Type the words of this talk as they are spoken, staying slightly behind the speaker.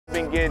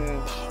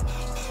getting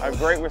a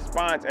great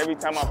response every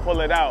time I pull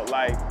it out.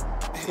 Like,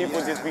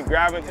 people just be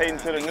gravitating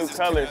to the new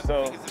colors,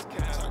 so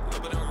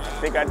I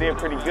think I did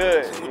pretty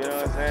good, you know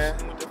what I'm saying?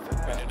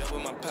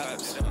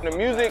 The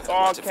music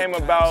all came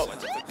about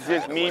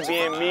just me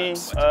being me,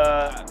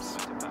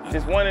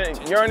 just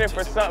yearning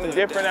for something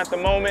different at the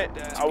moment.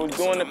 I was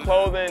doing the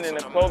clothing, and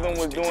the clothing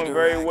was doing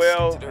very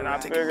well, and I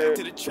figured,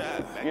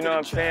 you know what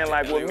I'm saying,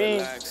 like with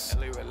me,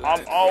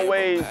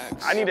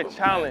 I need a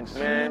challenge,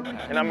 man,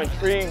 and I'm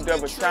intrigued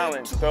of a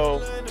challenge.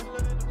 So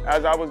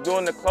as I was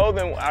doing the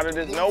clothing, out of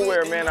this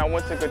nowhere, man, I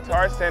went to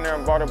Guitar Center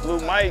and bought a blue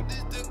mic.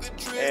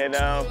 And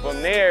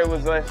from there, it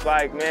was just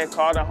like, man,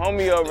 called a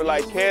homie over,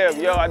 like,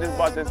 Kev, yo, I just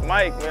bought this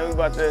mic, man. We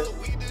about to,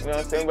 you know what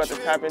I'm saying, we about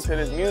to tap into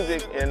this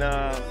music. And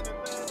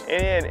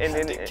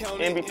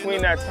in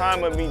between that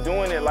time of me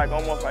doing it, like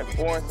almost like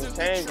 4 and some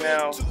change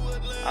now,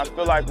 I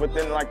feel like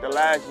within like the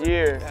last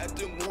year,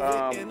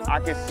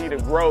 I can see the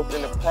growth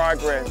and the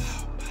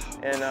progress,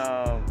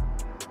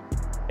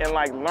 and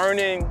like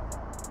learning.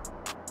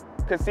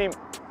 Cause see,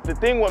 the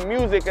thing with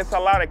music, it's a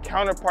lot of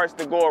counterparts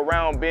to go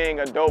around being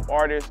a dope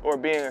artist or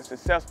being a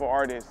successful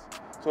artist.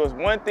 So it's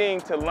one thing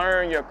to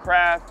learn your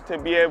craft, to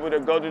be able to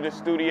go to the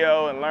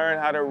studio and learn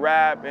how to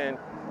rap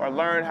or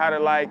learn how to,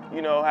 like,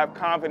 you know, have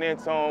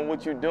confidence on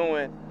what you're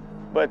doing.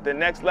 But the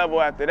next level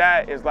after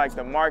that is like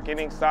the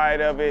marketing side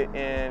of it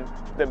and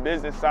the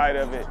business side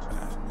of it.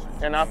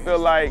 And I feel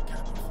like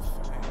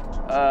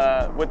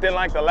within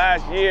like the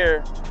last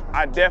year,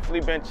 I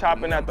definitely been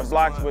chopping at the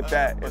blocks with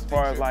that, as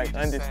far as like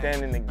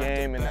understanding the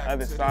game and the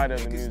other side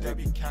of the music.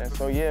 And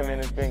so yeah, man,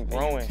 it's been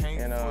growing,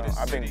 and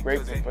I've been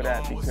grateful for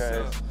that,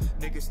 because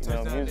you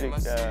know, music,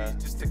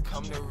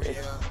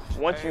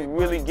 once you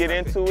really get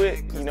into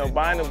it, you know,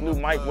 buying a blue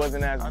mic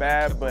wasn't as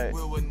bad, but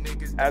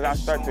as I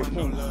start to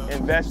keep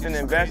investing,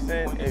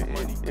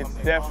 it's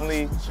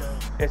definitely,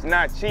 it's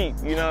not cheap,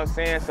 you know what I'm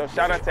saying? So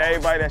shout out to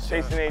everybody that's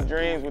chasing their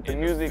dreams with the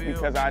music,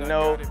 because I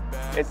know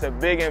it's a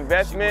big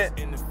investment,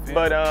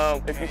 but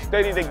if you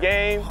study the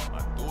game,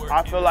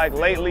 I feel like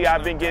lately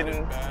I've been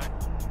getting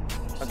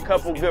a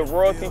couple good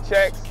royalty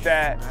checks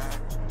that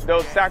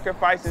those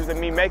sacrifices of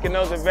me making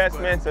those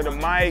investments of the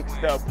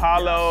mics, the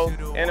Apollo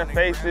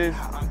interfaces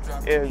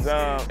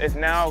is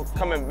now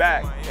coming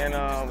back, and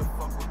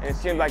it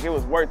seems like it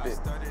was worth it.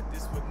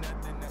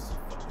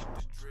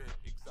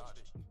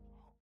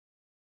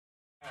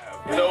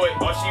 Blow it,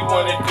 all she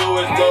wanna do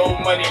is blow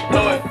money,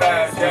 blow it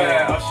fast,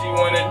 yeah. All she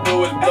wanna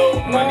do is blow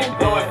money,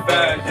 blow it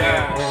fast,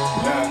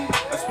 yeah.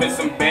 I spent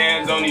some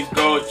bands on these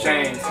gold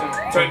chains,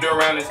 turned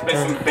around and spent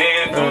some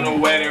bands on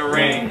the wedding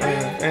ring.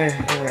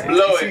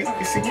 Blow it,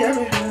 you see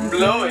Kevin?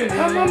 Blow it.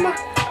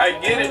 I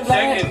get a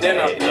check and then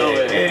I blow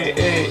it.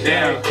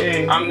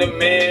 Damn, I'm the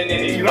man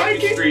in these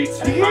fucking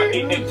streets. I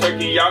eat the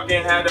turkey, y'all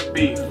can have the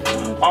beef.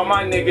 All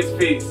my niggas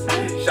feast.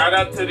 Shout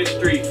out to the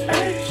streets,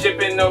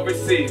 shipping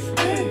overseas,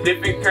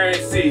 different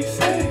currencies.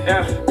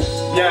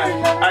 Yeah,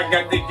 I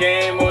got the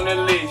game on the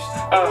leash.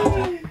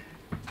 Oh,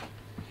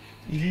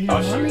 she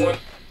want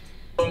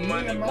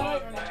money.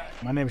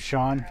 My name is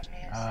Sean.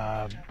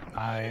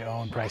 I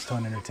own Bryce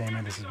Tone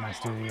Entertainment. This is my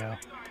studio.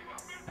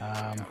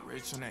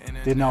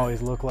 Didn't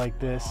always look like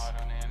this,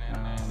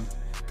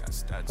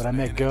 but I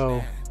met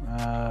GOE,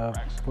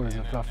 what is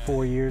it, about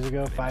 4 years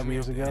ago, 5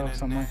 years ago,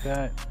 something like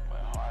that.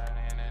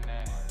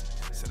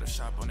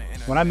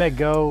 When I met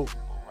GOE,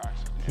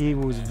 he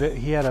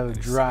had a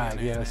drive,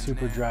 he had a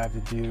super drive to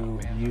do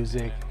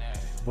music,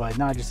 but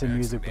not just in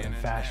music, but in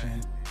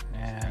fashion.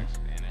 And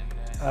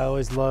I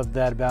always loved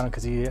that about him,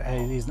 because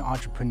he's an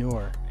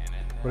entrepreneur.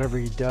 Whatever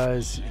he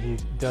does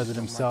it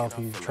himself.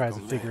 He tries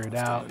to figure it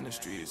out, and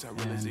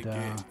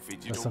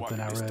that's something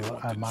I really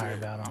admire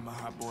about him.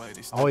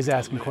 Always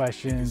asking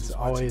questions,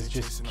 always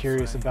just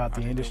curious about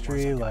the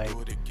industry. Like,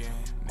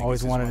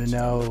 always wanted to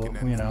know,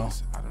 you know,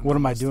 what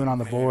am I doing on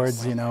the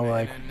boards? You know,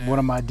 like, what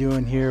am I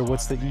doing here?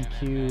 What's the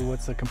EQ?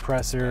 What's the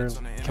compressor?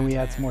 Can we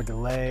add some more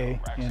delay?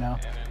 You know,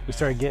 we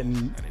started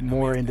getting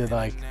more into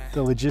like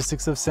the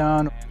logistics of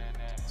sound.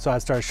 So I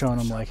started showing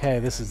him, like, hey,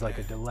 this is like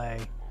a delay,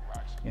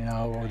 you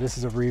know, or this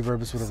is a reverb,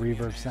 this is what a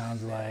reverb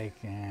sounds like.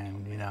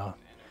 And, you know,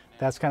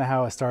 that's kind of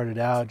how I started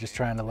out, just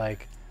trying to,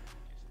 like,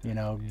 you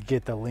know,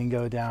 get the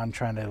lingo down,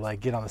 trying to, like,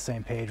 get on the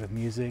same page with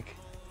music.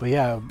 But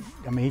yeah,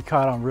 I mean, he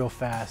caught on real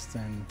fast,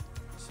 and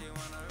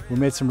we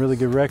made some really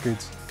good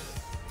records.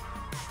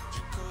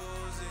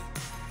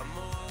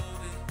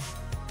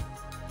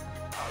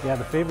 Yeah,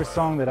 the favorite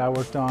song that I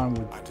worked on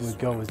with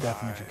GOE was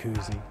definitely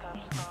Jacuzzi.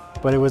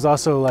 But it was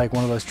also like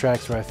one of those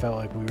tracks where I felt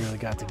like we really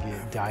got to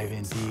dive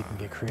in deep and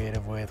get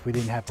creative with. We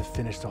didn't have to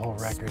finish the whole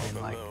record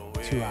in like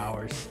 2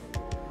 hours,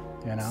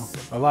 you know?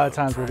 A lot of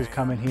times we'll just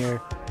come in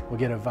here, we'll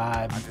get a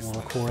vibe, we'll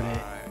record it,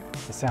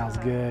 it sounds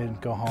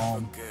good, go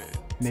home,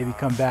 maybe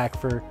come back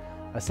for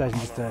a session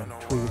just to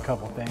tweak a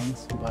couple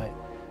things. But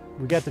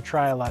we got to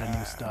try a lot of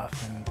new stuff,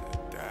 and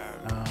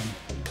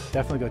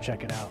definitely go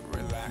check it out.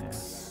 Yeah.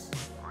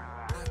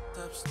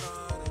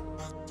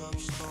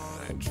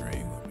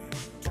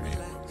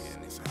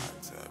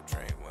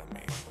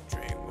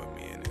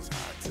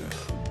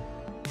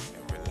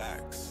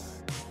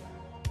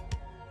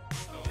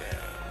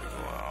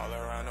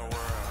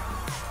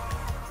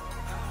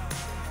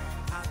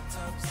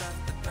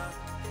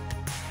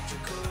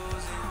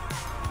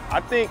 I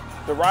think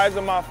the rise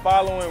of my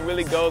following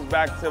really goes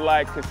back to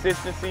like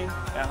consistency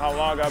and how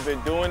long I've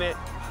been doing it.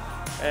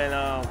 And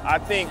I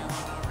think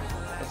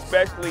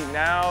especially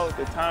now,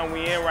 the time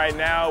we in right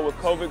now with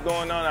COVID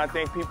going on, I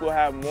think people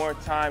have more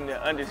time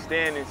to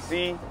understand and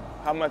see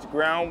how much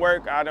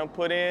groundwork I done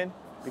put in,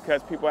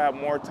 because people have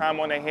more time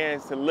on their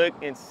hands to look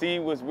and see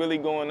what's really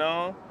going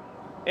on.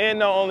 And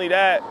not only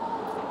that,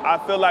 I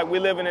feel like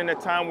we're living in a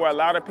time where a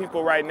lot of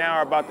people right now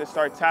are about to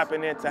start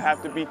tapping in to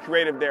have to be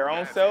creative their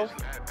own self.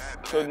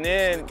 So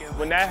then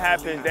when that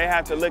happens, they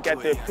have to look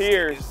at their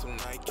peers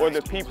or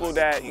the people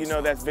that, you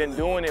know, that's been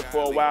doing it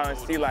for a while and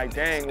see like,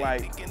 dang,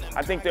 like,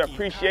 I think the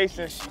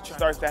appreciation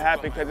starts to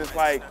happen, because it's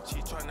like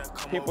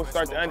people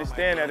start to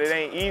understand that it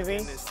ain't easy,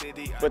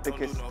 but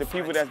the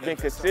people that's been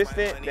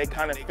consistent, they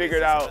kind of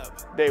figured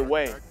out their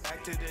way.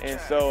 And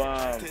so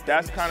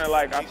that's kind of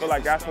like, I feel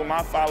like that's what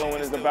my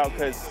following is about,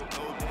 because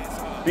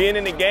being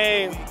in the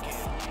game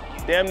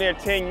damn near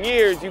 10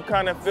 years, you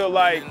kind of feel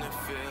like,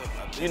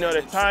 you know,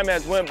 the time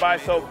has went by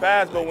so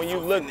fast, but when you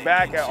look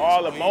back at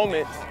all the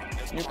moments,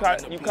 you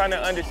kind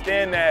of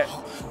understand that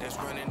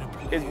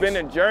it's been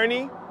a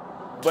journey,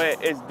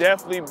 but it's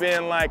definitely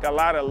been like a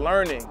lot of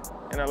learning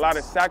and a lot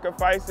of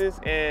sacrifices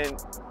and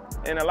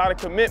a lot of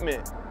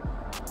commitment.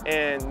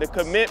 And the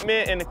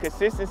commitment and the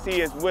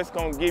consistency is what's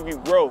gonna give you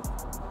growth.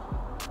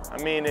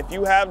 I mean, if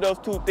you have those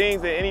two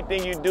things in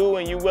anything you do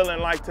and you're willing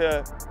like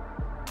to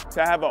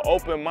have an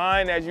open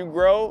mind as you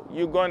grow,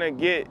 you're gonna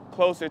get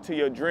closer to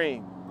your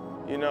dream,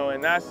 you know,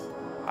 and I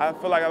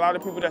feel like a lot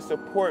of people that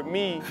support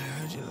me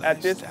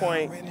at this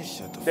point,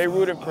 they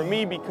rooted for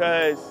me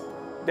because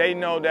they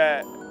know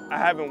that I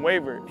haven't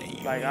wavered.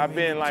 Like, I've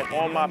been like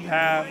on my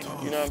path,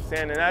 you know what I'm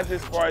saying? And that's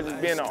as far as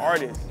just being an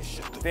artist,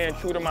 staying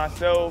true to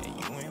myself,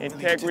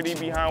 integrity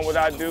behind what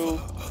I do,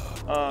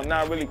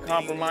 not really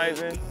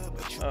compromising.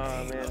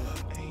 And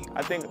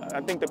I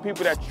think the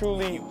people that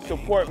truly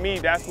support me,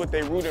 that's what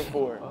they're rooting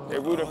for.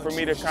 They're rooting for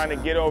me to kind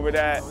of get over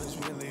that,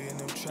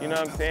 you know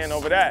what I'm saying,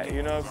 over that,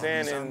 you know what I'm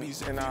saying?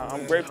 And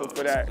I'm grateful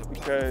for that,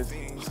 because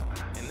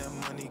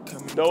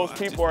those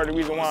people are the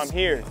reason why I'm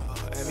here.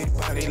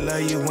 Everybody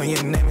love you when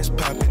your name is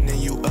popping and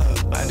you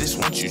up. I just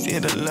want you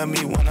to love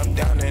me when I'm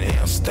down and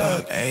I'm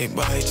stuck.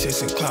 Everybody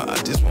chasing clout,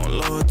 I just want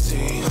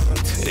loyalty.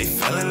 They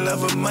fell in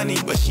love with money,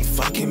 but she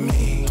fucking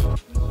me.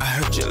 I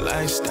heard your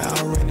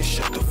lifestyle, ready,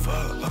 shut the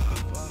fuck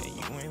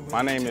up.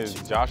 My name is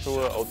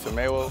Joshua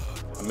Otamewo.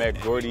 I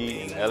met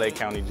Gordy in the LA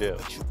County Jail.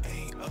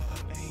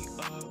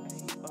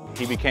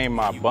 He became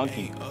my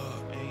bunkie,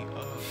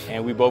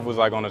 and we both was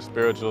like on a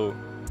spiritual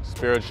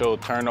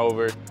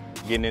turnover,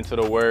 getting into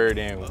the word,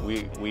 and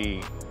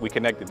we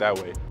connected that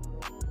way.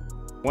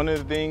 One of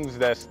the things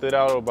that stood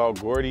out about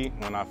Gordy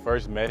when I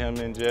first met him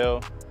in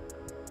jail,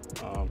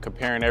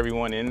 comparing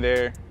everyone in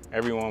there,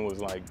 everyone was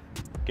like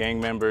gang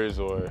members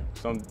or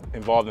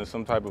involved in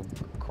some type of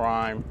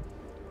crime,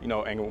 you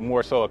know, and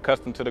more so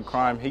accustomed to the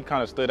crime. He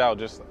kind of stood out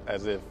just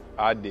as if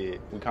I did.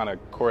 We kind of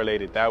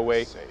correlated that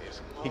way.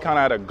 He kind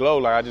of had a glow,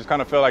 like I just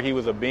kind of felt like he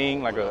was a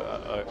being, like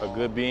a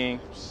good being,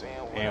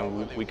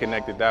 and we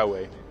connected that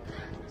way.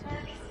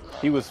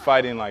 He was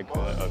fighting like,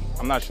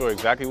 I'm not sure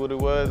exactly what it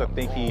was. I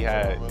think he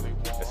had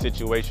a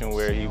situation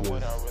where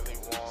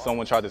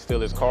someone tried to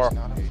steal his car,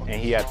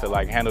 and he had to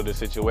like handle the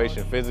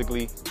situation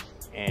physically,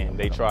 and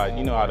they tried,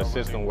 you know how the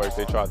system works,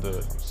 they tried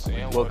to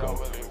book him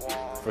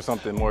for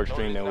something more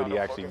extreme than what he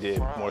actually did,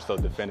 more so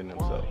defending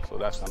himself. So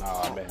that's kind of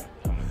how I met him.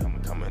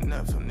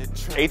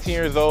 18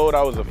 years old,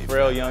 I was a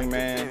frail young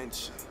man.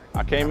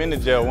 I came into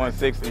jail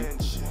 160,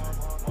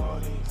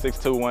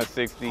 6'2",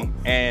 160,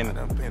 and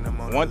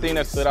one thing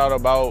that stood out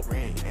about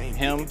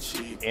him,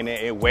 and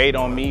it weighed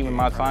on me in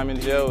my time in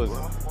jail, is,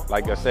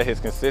 like I said, his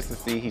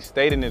consistency. He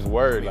stayed in his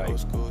word. Like,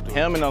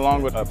 him and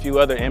along with a few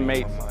other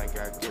inmates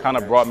kind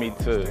of brought me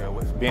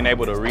to being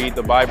able to read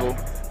the Bible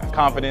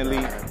confidently,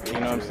 you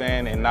know what I'm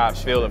saying, and not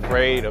feel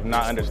afraid of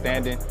not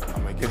understanding.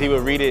 Because he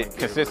would read it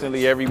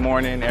consistently every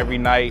morning, every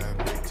night.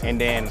 And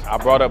then I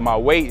brought up my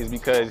weight is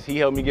because he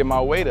helped me get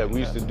my weight up. We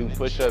used to do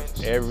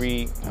push-ups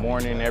every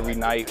morning, every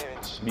night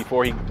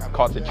before he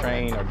caught the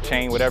train or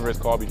chain, whatever it's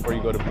called, before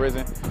you go to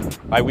prison.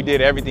 Like, we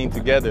did everything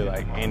together.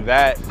 Like, and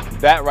that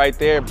right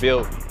there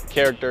built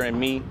character in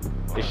me.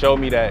 It showed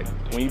me that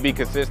when you be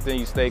consistent,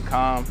 you stay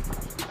calm,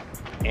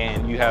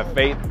 and you have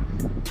faith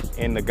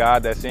in the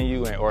God that's in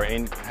you, or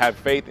have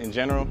faith in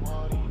general,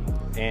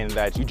 and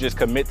that you just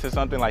commit to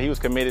something. Like, he was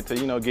committed to,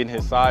 you know, getting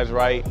his size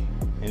right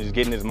and just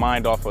getting his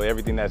mind off of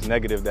everything that's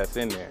negative that's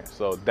in there.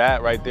 So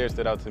that right there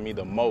stood out to me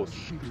the most,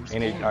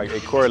 and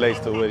it correlates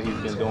to what he's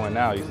been doing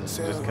now. He's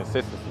just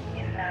consistency.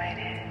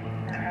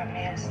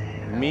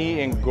 Me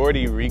and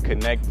Gordy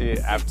reconnected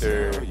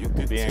after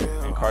being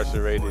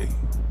incarcerated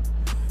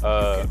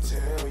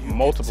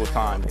multiple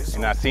times,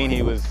 and I seen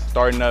he was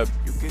starting up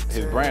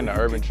his brand, the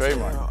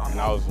UrbanTrademark, and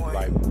I was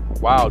like,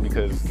 wow,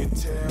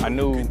 because I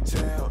knew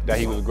that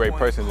he was a great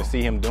person. To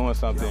see him doing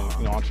something,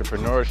 you know,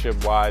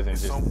 entrepreneurship-wise, and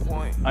just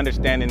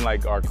understanding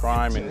like our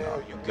crime and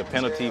the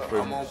penalty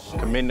for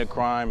committing a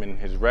crime and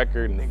his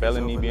record and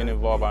felony being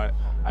involved,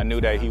 I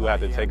knew that he would have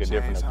to take a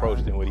different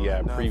approach than what he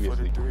had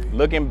previously.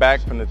 Looking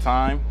back from the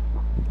time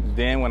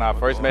then when I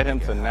first met him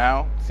to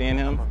now, seeing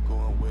him,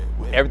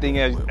 everything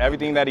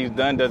that he's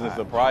done doesn't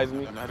surprise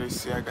me,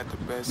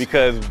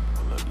 because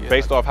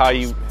based off how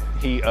he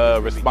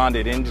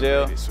responded in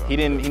jail, he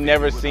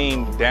never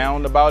seemed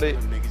down about it.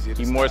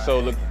 He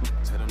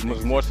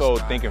was more so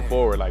thinking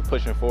forward, like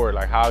pushing forward,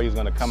 like how he's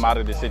gonna come out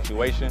of the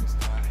situation.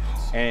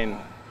 And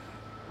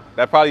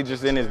that probably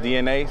just in his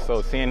DNA.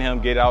 So seeing him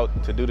get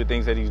out to do the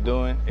things that he's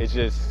doing, it's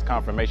just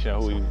confirmation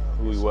of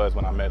who he was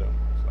when I met him.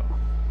 So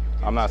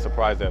I'm not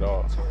surprised at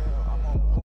all.